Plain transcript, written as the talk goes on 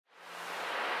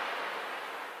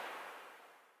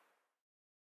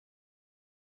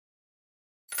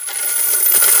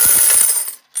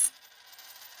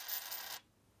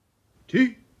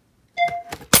T.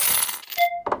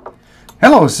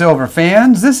 Hello, silver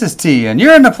fans. This is T, and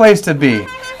you're in the place to be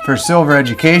for silver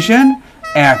education,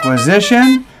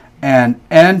 acquisition, and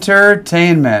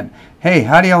entertainment. Hey,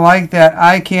 how do you like that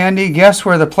eye candy? Guess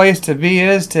where the place to be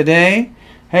is today?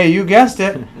 Hey, you guessed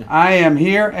it. I am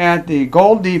here at the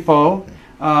Gold Depot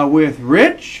with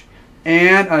Rich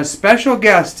and a special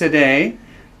guest today,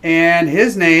 and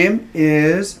his name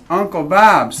is Uncle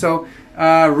Bob. So,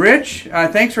 Rich,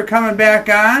 thanks for coming back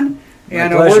on. My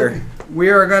pleasure. We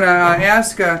are going to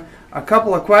ask a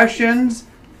couple of questions,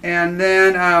 and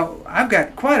then I've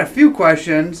got quite a few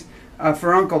questions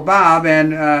for Uncle Bob,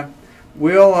 and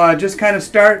we'll just kind of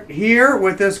start here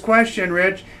with this question,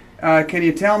 Rich. Can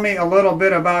you tell me a little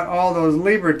bit about all those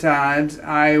Libertads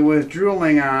I was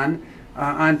drooling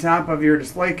on top of your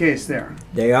display case there?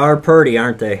 They are pretty,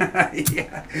 aren't they?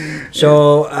 Yeah.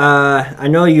 So, I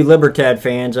know you Libertad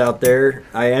fans out there.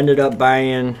 I ended up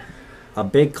buying a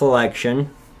big collection.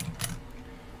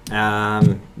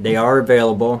 They are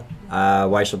available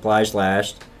while supplies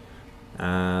last.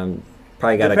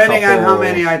 Probably got Depending a couple, on how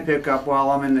many I pick up while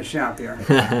I'm in the shop here.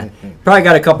 Probably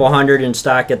got a couple hundred in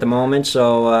stock at the moment.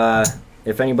 So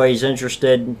if anybody's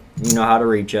interested, you know how to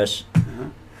reach us.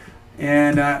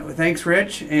 And thanks,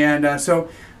 Rich. And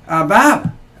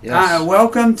Bob, Yes.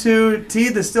 welcome to T,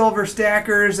 the Silver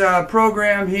Stackers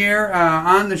program here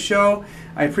on the show.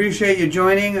 I appreciate you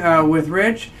joining with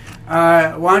Rich.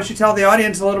 Why don't you tell the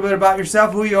audience a little bit about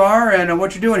yourself, who you are, and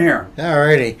what you're doing here?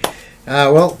 Alrighty.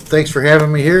 Well, thanks for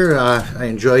having me here. I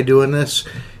enjoy doing this,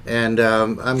 and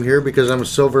I'm here because I'm a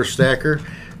silver stacker.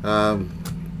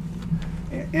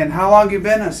 And how long have you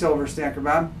been a silver stacker,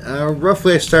 Bob?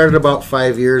 Roughly, I started about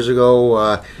 5 years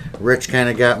ago. Rich kind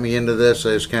of got me into this.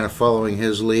 I was kind of following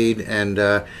his lead, and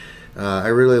I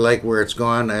really like where it's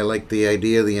gone. I like the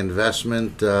idea of the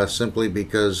investment simply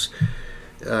because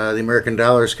the American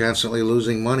dollar is constantly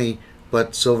losing money,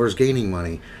 but silver's gaining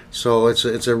money. So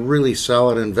it's a really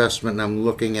solid investment, and I'm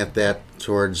looking at that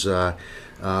towards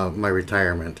my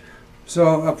retirement.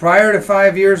 So prior to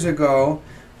 5 years ago,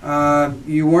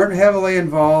 you weren't heavily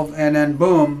involved, and then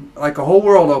boom, like a whole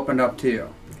world opened up to you.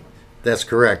 That's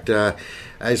correct.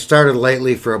 I started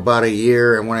lightly for about a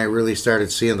year, and when I really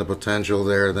started seeing the potential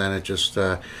there, then it just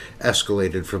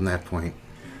escalated from that point.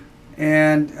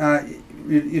 And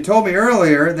you told me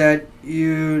earlier that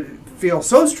you feel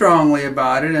so strongly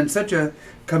about it and such a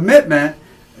commitment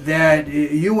that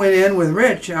you went in with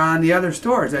Rich on the other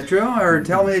store. Is that true? Or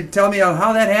tell me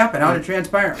how that happened. How did it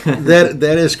transpire? That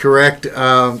is correct.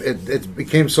 It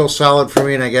became so solid for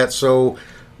me, and I got so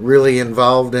really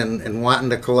involved in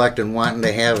wanting to collect and wanting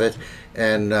to have it.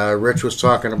 And Rich was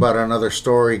talking about another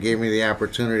store. He gave me the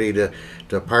opportunity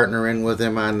to partner in with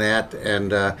him on that,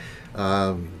 and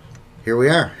here we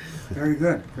are. Very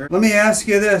good. Let me ask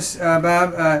you this,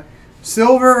 Bob.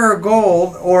 Silver or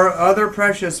gold or other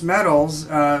precious metals,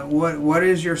 what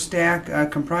is your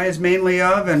stack comprised mainly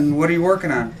of, and what are you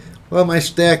working on? Well, my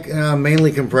stack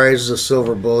mainly comprises of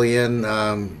silver bullion,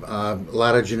 a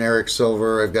lot of generic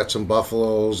silver. I've got some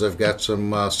buffaloes, I've got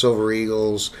some silver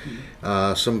eagles,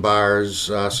 some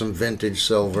bars, some vintage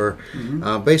silver.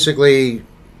 Basically,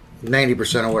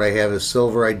 90% of what I have is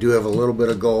silver. I do have a little bit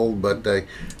of gold, but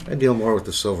I deal more with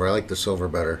the silver. I like the silver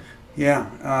better. Yeah,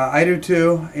 I do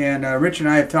too, and Rich and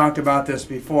I have talked about this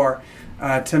before.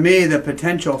 To me, the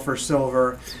potential for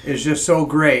silver is just so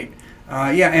great.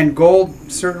 Yeah, and gold,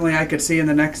 certainly I could see in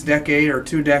the next decade or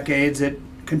 2 decades it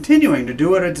continuing to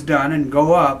do what it's done and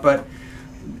go up, but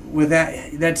with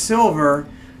that silver,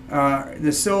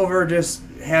 the silver just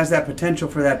has that potential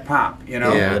for that pop, you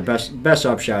know? Yeah, the best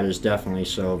upshot is definitely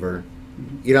silver.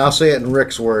 You know, I'll say it in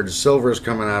Rick's words, silver is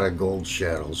coming out of gold's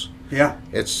shadows. Yeah.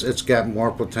 It's got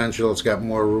more potential, it's got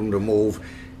more room to move,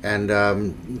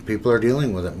 and people are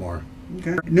dealing with it more.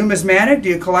 Okay. Numismatic, do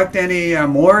you collect any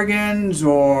Morgans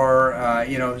or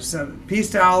some peace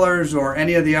dollars or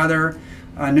any of the other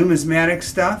numismatic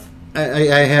stuff? I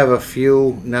have a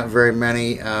few, not very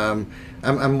many.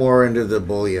 I'm more into the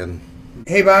bullion.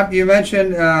 Hey Bob, you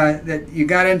mentioned that you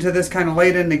got into this kind of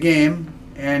late in the game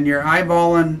and you're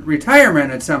eyeballing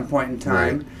retirement at some point in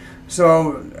time. Right.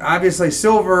 So obviously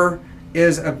silver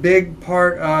is a big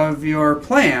part of your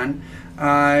plan.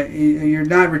 You're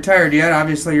not retired yet.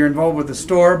 Obviously you're involved with the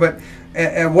store, but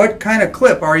at what kind of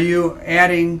clip are you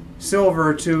adding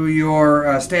silver to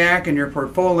your stack and your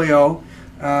portfolio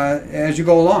as you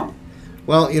go along?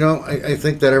 Well, you know, I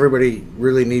think that everybody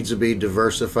really needs to be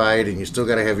diversified, and you still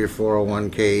got to have your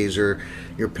 401ks or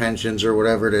your pensions or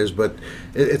whatever it is, but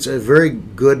it's a very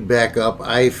good backup.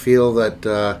 I feel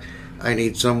that I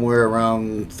need somewhere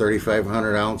around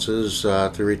 3,500 ounces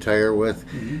to retire with,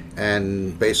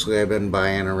 and basically I've been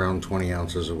buying around 20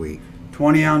 ounces a week.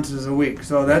 20 ounces a week.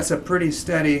 So that's a pretty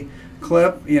steady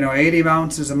clip. 80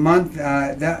 ounces a month.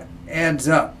 That adds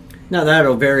up. Now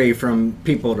that'll vary from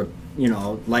people to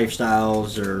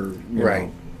lifestyles or Right.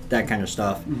 that kind of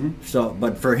stuff. So,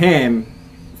 but for him,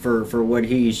 for what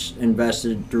he's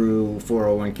invested through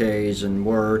 401ks and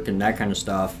work and that kind of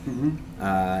stuff,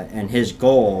 and his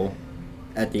goal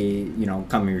at the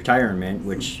coming retirement,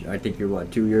 which I think you're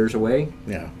 2 years away.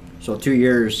 Yeah. So 2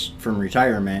 years from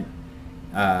retirement,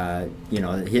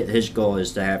 his goal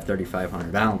is to have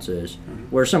 3,500 ounces,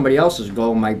 where somebody else's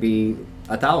goal might be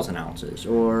 1,000 ounces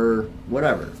or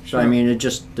whatever. So I mean, it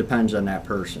just depends on that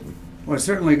person. Well, it's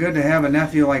certainly good to have a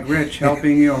nephew like Rich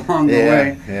helping you along the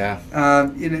way. Yeah.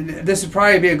 This would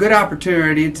probably be a good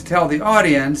opportunity to tell the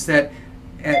audience that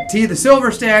at T the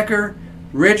Silver Stacker,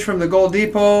 Rich from the Gold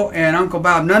Depot, and Uncle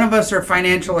Bob, none of us are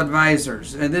financial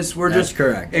advisors. And we're That's just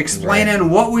correct.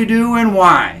 explaining what we do and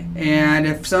why. And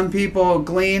if some people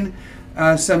glean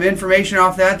some information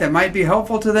off that might be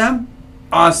helpful to them,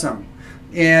 awesome.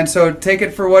 And so take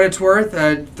it for what it's worth.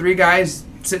 3 guys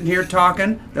sitting here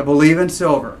talking that believe in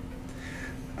silver.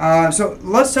 So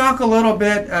let's talk a little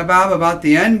bit, Bob, about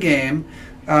the end game,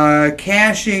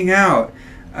 cashing out.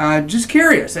 Just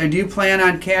curious, do you plan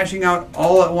on cashing out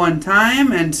all at one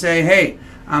time and say, hey,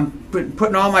 I'm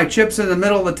putting all my chips in the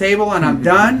middle of the table and I'm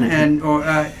done?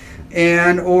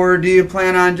 Or do you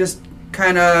plan on just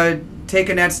kind of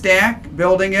taking that stack,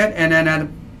 building it, and then at a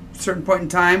certain point in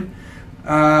time,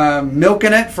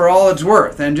 milking it for all it's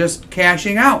worth and just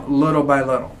cashing out little by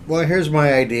little? Well, here's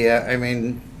my idea. I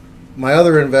mean, my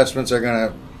other investments are going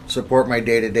to support my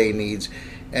day-to-day needs,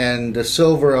 and the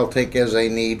silver I'll take as I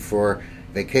need for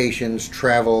vacations,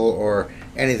 travel, or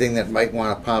anything that might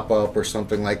want to pop up or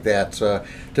something like that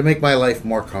to make my life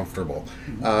more comfortable.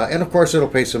 And of course, it'll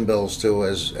pay some bills too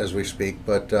as we speak,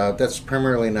 but that's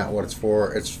primarily not what it's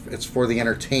for. It's for the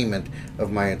entertainment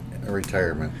of my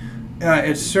retirement.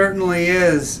 It certainly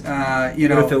is. What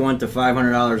if it went to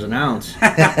 $500 an ounce?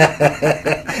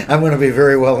 I'm going to be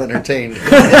very well entertained.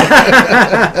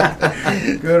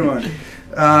 Good one.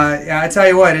 I tell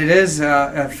you what, it is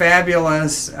a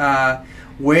fabulous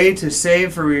way to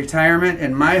save for retirement,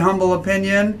 in my humble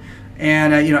opinion.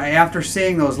 And after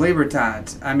seeing those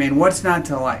Libertads, I mean, what's not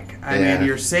to like? I mean,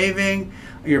 you're saving,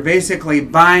 you're basically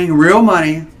buying real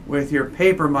money with your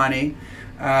paper money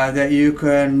that you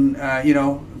can,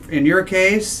 in your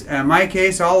case, my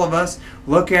case, all of us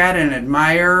look at and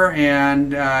admire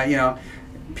and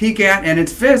peek at, and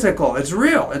it's physical, it's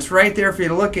real, it's right there for you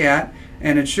to look at.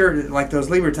 And it's sure, like those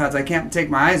Libertads, I can't take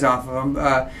my eyes off of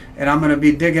them, and I'm going to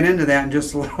be digging into that in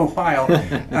just a little while.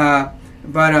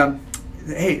 But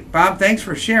hey, Bob, thanks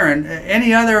for sharing.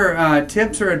 Any other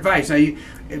tips or advice? Now,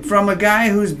 from a guy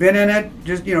who's been in it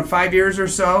just 5 years or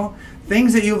so,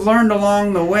 things that you've learned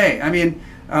along the way. I mean,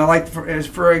 like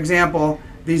for example,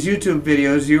 these YouTube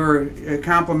videos. You were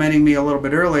complimenting me a little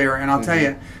bit earlier, and I'll tell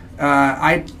you,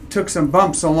 I took some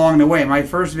bumps along the way. My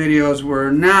first videos were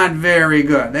not very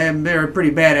good. They were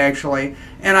pretty bad, actually.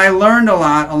 And I learned a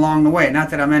lot along the way. Not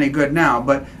that I'm any good now,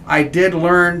 but I did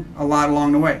learn a lot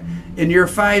along the way. In your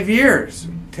 5 years,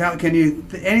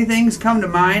 anything's come to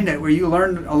mind that where you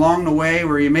learned along the way,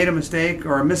 where you made a mistake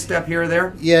or a misstep here or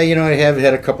there? Yeah, I have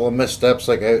had a couple of missteps.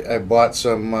 Like I bought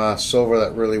some silver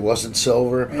that really wasn't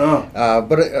silver.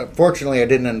 But fortunately, I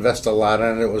didn't invest a lot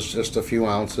in it. It was just a few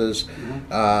ounces,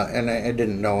 and I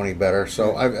didn't know any better.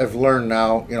 So I've learned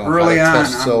now, early how to on,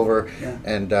 test silver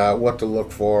and what to look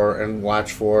for and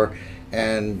watch for,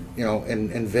 and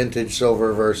in vintage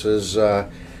silver versus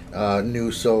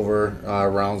new silver,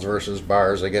 rounds versus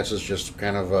bars. I guess it's just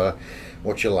kind of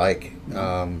what you like.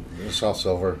 Soft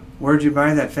silver. Where'd you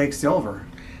buy that fake silver?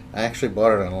 I actually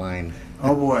bought it online.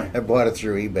 Oh boy! I bought it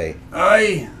through eBay.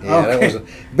 Aye. Yeah, okay. That was a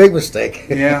big mistake.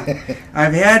 Yeah,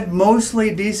 I've had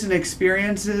mostly decent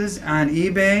experiences on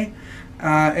eBay,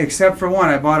 except for one.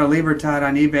 I bought a Libertad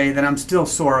on eBay that I'm still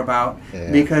sore about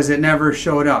because it never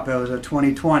showed up. It was a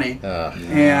 2020,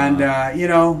 and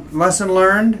lesson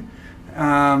learned.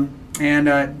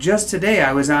 And just today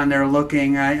I was on there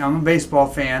looking. I'm a baseball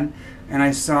fan, and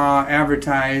I saw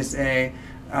advertised a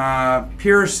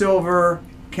pure silver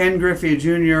Ken Griffith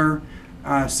Jr.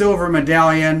 Silver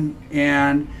medallion,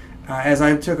 and as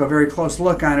I took a very close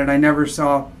look on it, I never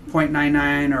saw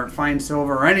 .99 or fine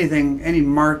silver or anything, any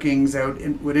markings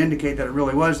that would indicate that it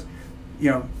really was,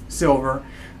 silver.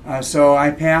 So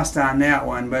I passed on that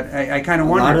one, but I kind of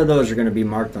wonder. A lot of those are going to be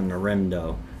marked on the rim,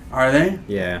 though. Are they?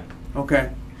 Yeah.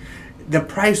 Okay. The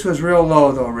price was real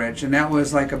low though, Rich, and that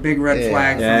was like a big red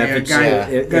flag for Yeah,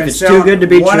 me. if it's too good to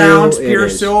be 1 true, ounce it pure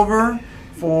is. silver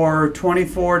for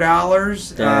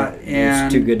 $24. And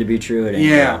It's too good to be true. It ain't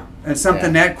yeah, real. and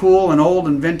something that cool and old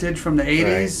and vintage from the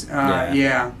 80s. Right.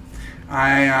 Yeah,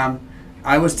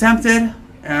 I was tempted,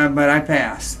 but I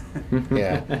passed.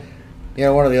 Yeah. You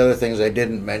know, one of the other things I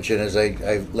didn't mention is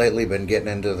I've lately been getting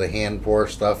into the hand pour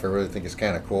stuff. I really think it's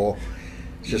kind of cool.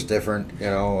 It's just different, you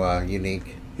know,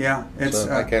 unique. Yeah, it's.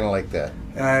 So I kind of like that.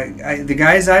 The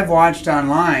guys I've watched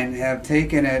online have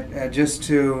taken it just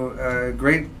to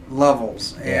great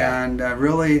levels, Yeah. and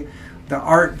really the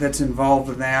art that's involved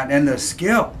with that and the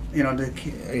skill, you know, to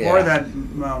pour that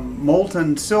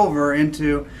molten silver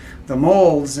into the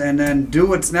molds and then do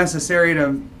what's necessary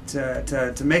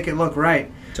to make it look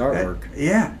right. It's artwork.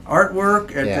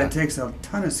 Artwork. It takes a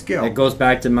ton of skill. It goes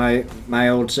back to my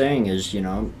old saying is, you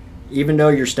know, even though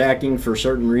you're stacking for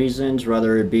certain reasons,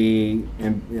 whether it be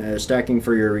stacking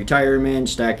for your retirement,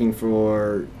 stacking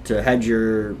to hedge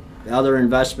your other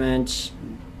investments,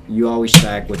 you always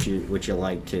stack what you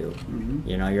like too. Mm-hmm.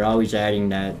 You know, you're always adding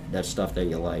that stuff that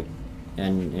you like,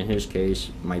 and in his case,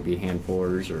 it might be hand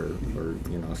pours or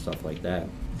you know, stuff like that.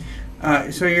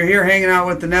 So you're here hanging out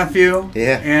with the nephew,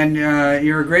 and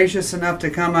you're gracious enough to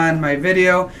come on my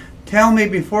video. Tell me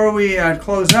before we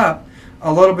close up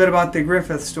a little bit about the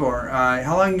Griffith store.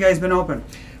 How long you guys been open?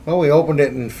 Well, we opened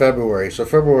it in February, so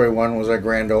February 1 was our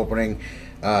grand opening.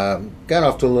 Got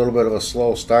off to a little bit of a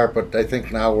slow start, but I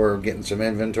think now we're getting some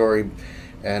inventory,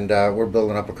 and we're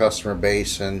building up a customer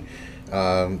base, and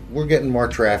we're getting more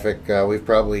traffic. We've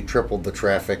probably tripled the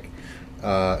traffic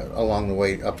along the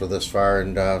way up to this far,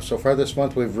 and so far this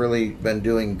month we've really been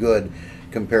doing good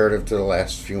comparative to the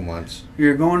last few months.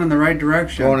 You're going in the right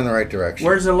direction. Going in the right direction.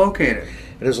 Where's it located?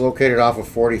 It is located off of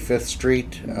 45th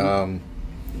Street.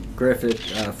 Griffith,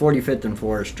 45th and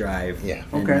Forest Drive. Yeah.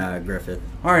 In Griffith.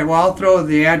 All right. Well, I'll throw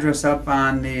the address up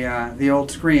on the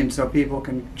old screen so people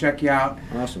can check you out.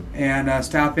 Awesome. And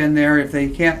stop in there. If they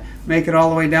can't make it all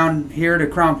the way down here to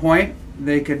Crown Point,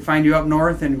 they could find you up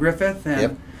north in Griffith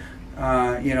and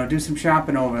you know, do some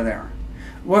shopping over there.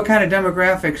 What kind of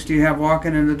demographics do you have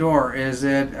walking in the door? Is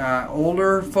it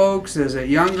older folks? Is it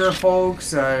younger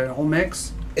folks? A whole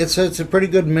mix? It's a pretty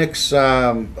good mix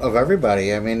of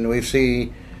everybody. I mean, we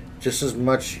see just as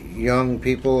much young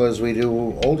people as we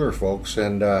do older folks,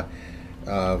 and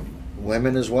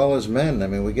women as well as men. I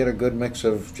mean, we get a good mix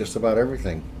of just about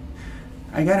everything.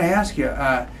 I got to ask you,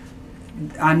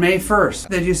 on May 1st,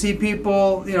 did you see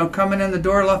people, you know, coming in the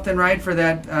door left and right for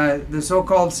that the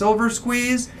so-called silver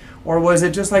squeeze, or was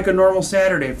it just like a normal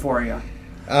Saturday for you?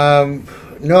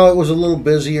 No, it was a little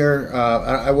busier.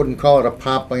 I wouldn't call it a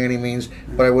pop by any means,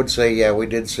 but I would say, yeah, we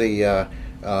did see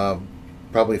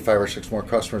probably 5 or 6 more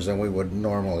customers than we would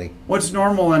normally. What's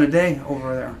normal in a day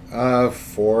over there?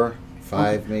 4,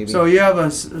 5 maybe. So you have a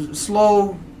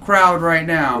slow crowd right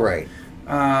now. Right.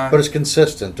 But it's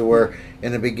consistent to where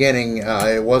in the beginning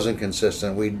it wasn't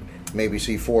consistent. We'd maybe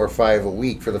see 4 or 5 a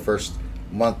week for the first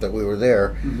month that we were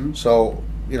there. Mm-hmm. So,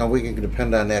 you know, we can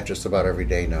depend on that just about every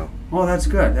day now. Well, that's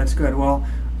good. That's good. Well,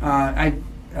 I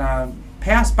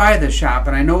passed by the shop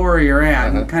and I know where you're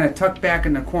at and kind of tucked back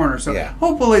in the corner. So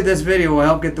hopefully this video will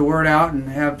help get the word out and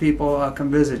have people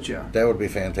come visit you. That would be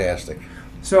fantastic.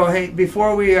 So, hey,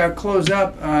 before we close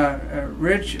up,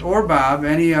 Rich or Bob,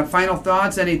 any final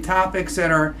thoughts, any topics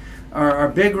that are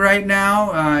big right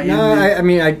now? No, I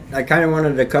mean, I kind of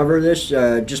wanted to cover this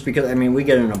just because, I mean, we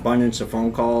get an abundance of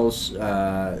phone calls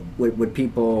with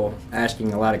people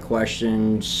asking a lot of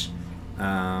questions.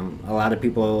 A lot of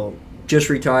people just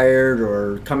retired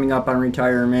or coming up on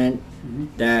retirement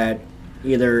that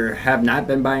either have not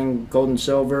been buying gold and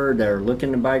silver, they're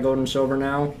looking to buy gold and silver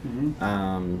now.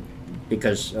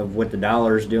 Because of what the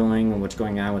dollar is doing and what's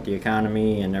going on with the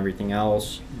economy and everything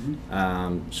else.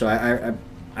 So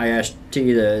I asked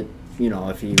T that, you know,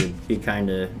 if he would be kind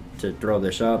to throw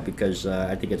this up because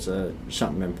I think it's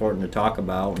something important to talk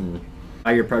about, and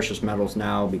buy your precious metals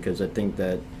now because I think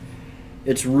that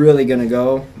it's really going to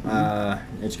go.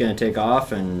 It's going to take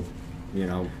off, and, you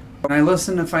know. When I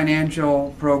listen to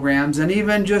financial programs and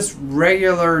even just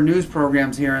regular news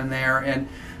programs here and there, and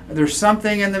there's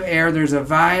something in the air, there's a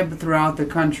vibe throughout the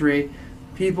country.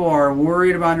 People are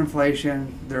worried about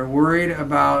inflation. They're worried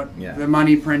about the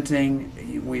money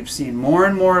printing. We've seen more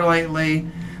and more lately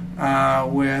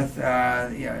with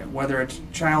whether it's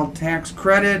child tax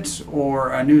credits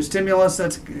or a new stimulus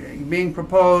that's being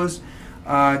proposed.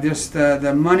 Just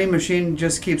the money machine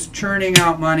just keeps churning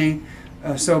out money.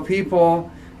 So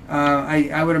people,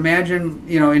 I would imagine,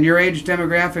 you know, in your age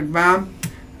demographic, Bob,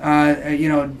 you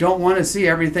know, don't want to see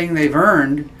everything they've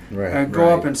earned go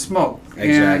up in smoke.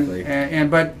 Exactly.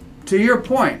 But to your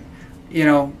point,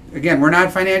 again, we're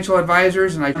not financial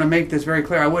advisors, and I want to make this very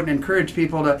clear. I wouldn't encourage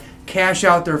people to cash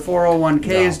out their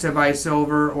 401ks to buy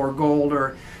silver or gold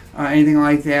or anything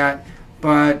like that.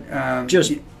 But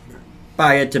just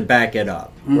buy it to back it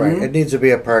up. Right. It needs to be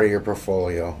a part of your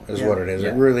portfolio, is what it is.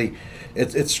 It really,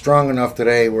 it's strong enough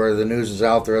today where the news is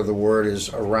out there, the word is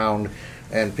around,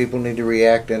 and people need to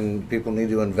react and people need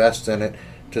to invest in it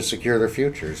to secure their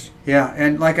futures. Yeah,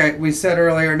 and like we said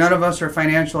earlier, none of us are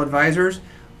financial advisors,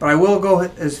 but I will go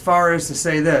as far as to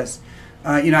say this.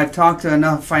 I've talked to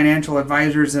enough financial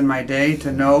advisors in my day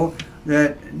to know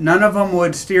that none of them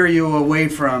would steer you away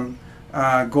from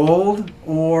gold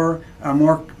or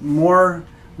more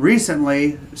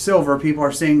recently silver. People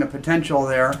are seeing the potential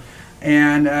there,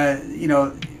 and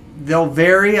they'll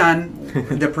vary on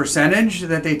the percentage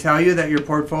that they tell you that your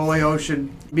portfolio should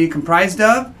be comprised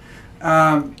of.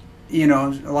 A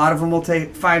lot of them will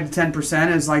take 5 to 10%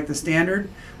 as like the standard,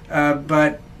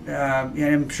 but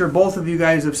I'm sure both of you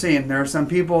guys have seen there are some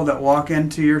people that walk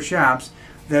into your shops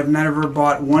that have never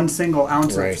bought one single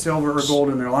ounce of silver or gold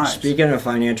in their lives. Speaking of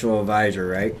financial advisor,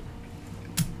 right?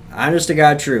 Honest to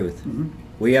God truth,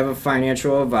 we have a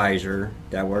financial advisor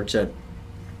that works at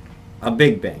a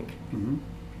big bank.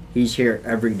 He's here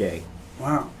every day.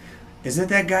 Wow. Is it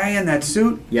that guy in that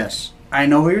suit? Yes. I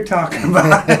know who you're talking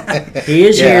about. He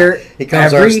is here he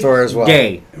comes every to our store as well.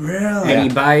 day. Really? And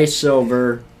he buys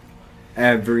silver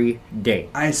every day.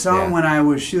 I saw him when I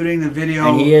was shooting the video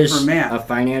and he is for Matt. a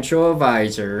financial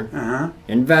advisor,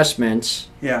 investments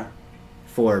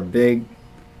for a big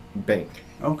bank.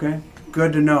 Okay,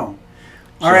 good to know.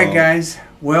 All right, guys.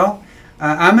 Well,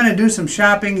 I'm going to do some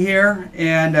shopping here,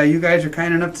 and you guys are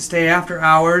kind enough to stay after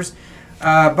hours.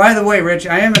 By the way, Rich,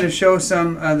 I am going to show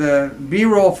some of the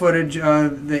B-roll footage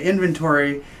of the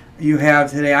inventory you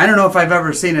have today. I don't know if I've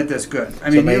ever seen it this good. I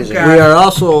mean, you've got... We are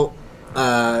also...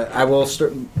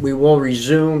 we will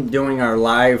resume doing our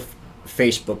live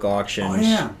Facebook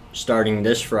auctions starting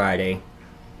this Friday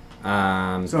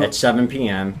at 7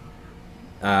 p.m.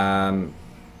 Our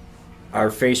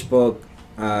Facebook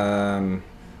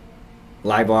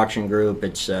live auction group,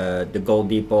 it's the Gold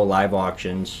Depot live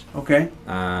auctions. Okay.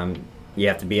 You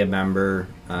have to be a member,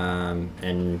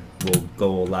 and we'll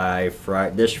go live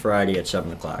this Friday at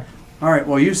 7 o'clock. All right.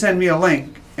 Well, you send me a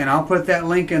link, and I'll put that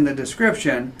link in the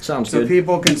description. Sounds so good.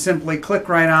 people can simply click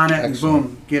right on it and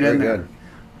boom, get in there. Good.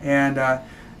 And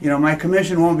my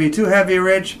commission won't be too heavy,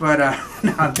 Rich, but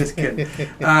no, I'm just kidding.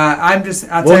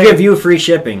 We'll give you free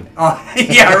shipping. Oh,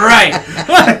 yeah, right.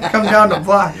 Come down the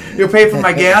block. You'll pay for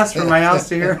my gas from my house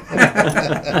to here.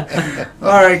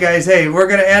 All right, guys. Hey, we're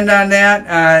going to end on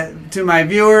that. To my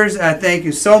viewers, thank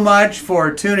you so much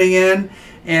for tuning in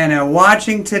and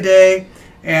watching today.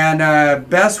 And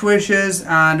best wishes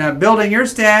on building your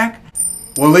stack.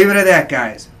 We'll leave it at that,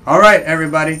 guys. All right,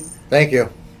 everybody. Thank you.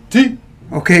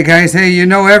 Okay, guys. Hey,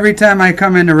 every time I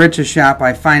come into Rich's shop,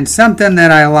 I find something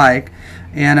that I like.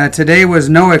 And today was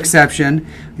no exception.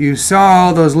 You saw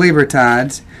all those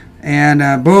Libertads.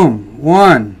 And boom.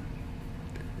 1,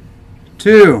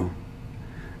 2,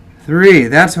 3.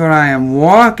 That's what I am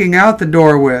walking out the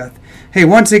door with. Hey,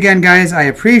 once again, guys, I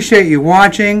appreciate you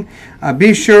watching.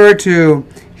 Be sure to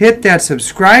hit that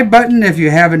subscribe button if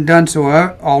you haven't done so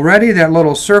already, that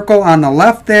little circle on the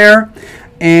left there.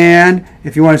 And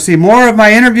if you want to see more of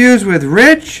my interviews with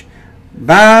Rich,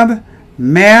 Bob,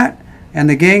 Matt, and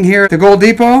the gang here at the Gold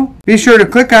Depot, be sure to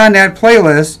click on that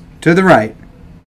playlist to the right.